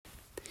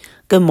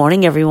Good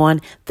morning, everyone.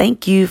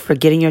 Thank you for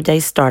getting your day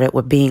started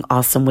with Being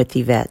Awesome with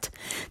Yvette.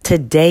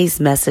 Today's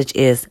message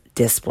is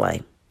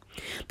display.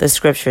 The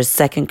scripture is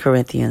 2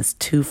 Corinthians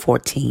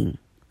 2:14.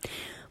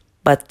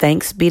 But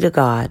thanks be to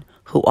God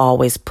who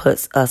always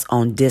puts us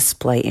on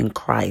display in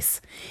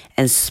Christ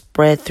and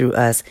spread through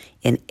us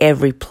in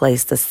every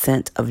place the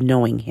scent of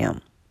knowing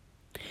Him.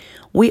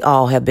 We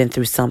all have been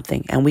through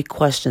something, and we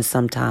question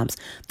sometimes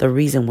the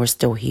reason we're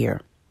still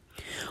here.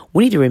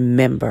 We need to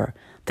remember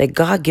that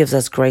God gives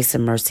us grace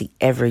and mercy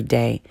every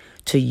day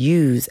to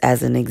use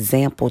as an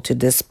example to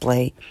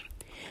display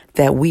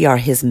that we are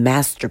His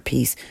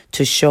masterpiece,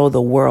 to show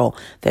the world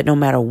that no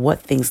matter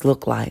what things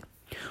look like,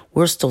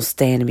 we're still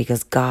standing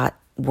because God's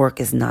work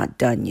is not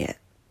done yet.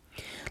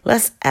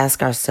 Let's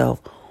ask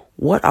ourselves,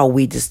 what are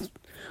we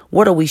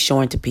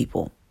showing to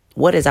people?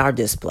 What is our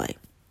display?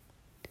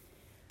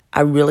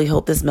 I really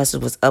hope this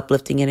message was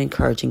uplifting and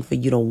encouraging for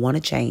you to want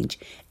to change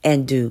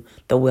and do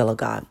the will of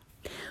God.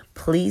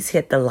 Please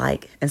hit the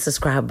like and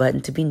subscribe button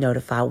to be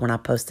notified when I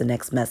post the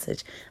next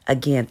message.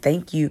 Again,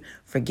 thank you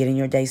for getting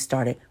your day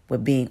started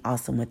with Being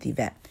Awesome with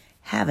Yvette.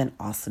 Have an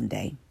awesome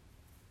day.